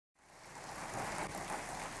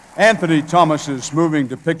Antony Thomas's moving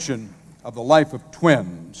depiction of the life of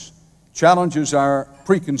twins challenges our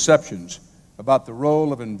preconceptions about the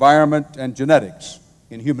role of environment and genetics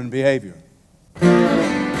in human behavior.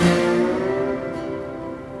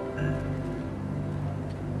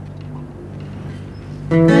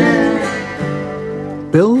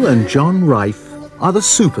 Bill and John Reiff are the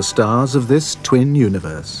superstars of this twin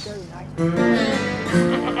universe.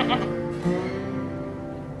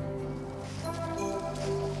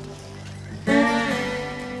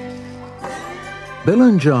 Bill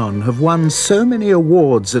and John have won so many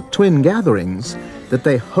awards at twin gatherings that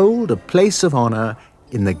they hold a place of honor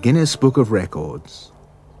in the Guinness Book of Records.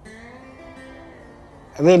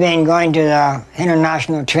 We've been going to the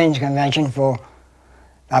International Twins Convention for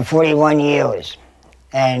about 41 years,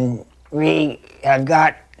 and we have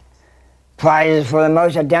got prizes for the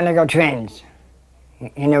most identical twins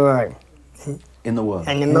in the world. In the world?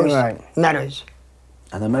 And the most medals.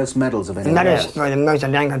 And the most medals of any medals for the most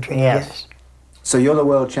identical twins, yes. So you're the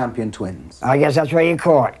world champion twins? I guess that's what you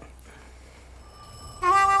call it.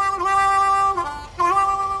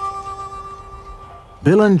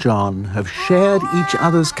 Bill and John have shared each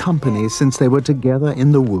other's company since they were together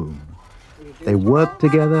in the womb. They work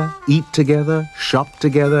together, eat together, shop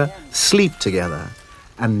together, sleep together,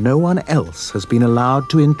 and no one else has been allowed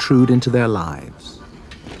to intrude into their lives.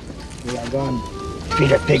 We are going to feed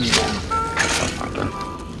the pigs now.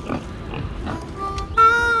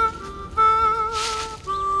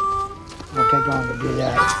 It'll take long to do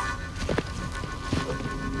that.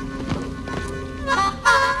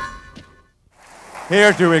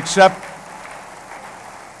 Here to accept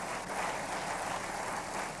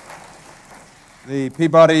the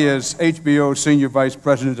Peabody is HBO Senior Vice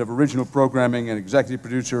President of Original Programming and Executive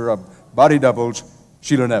Producer of Body Doubles,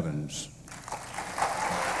 Sheila Nevins.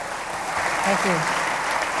 Thank you.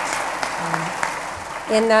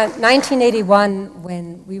 In 1981,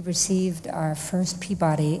 when we received our first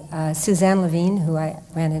Peabody, Suzanne Levine, who I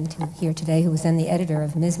ran into here today, who was then the editor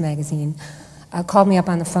of Ms. Magazine, called me up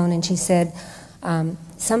on the phone and she said,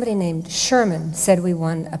 somebody named Sherman said we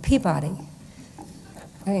won a Peabody.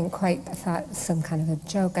 I didn't quite, I thought it was some kind of a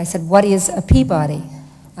joke. I said, what is a Peabody?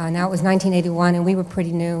 Now it was 1981 and we were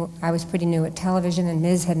pretty new. I was pretty new at television and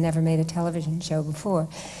Ms. had never made a television show before.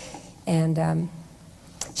 And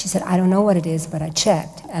she said, I don't know what it is, but I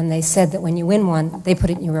checked. And they said that when you win one, they put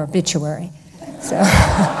it in your obituary. So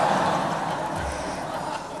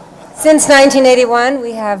since 1981,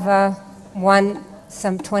 we have won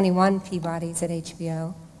some 21 Peabodys at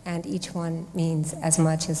HBO, and each one means as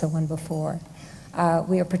much as the one before.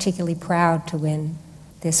 We are particularly proud to win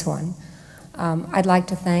this one. I'd like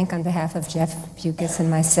to thank, on behalf of Jeff Bukis and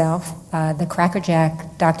myself, the Cracker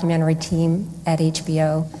Jack documentary team at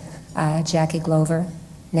HBO, Jackie Glover,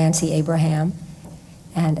 Nancy Abraham,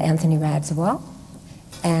 and Anthony Radziwill.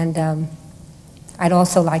 And I'd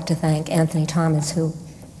also like to thank Antony Thomas, who,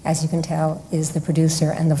 as you can tell, is the producer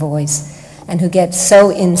and the voice, and who gets so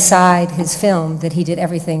inside his film that he did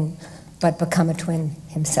everything but become a twin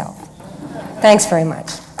himself. Thanks very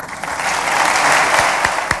much.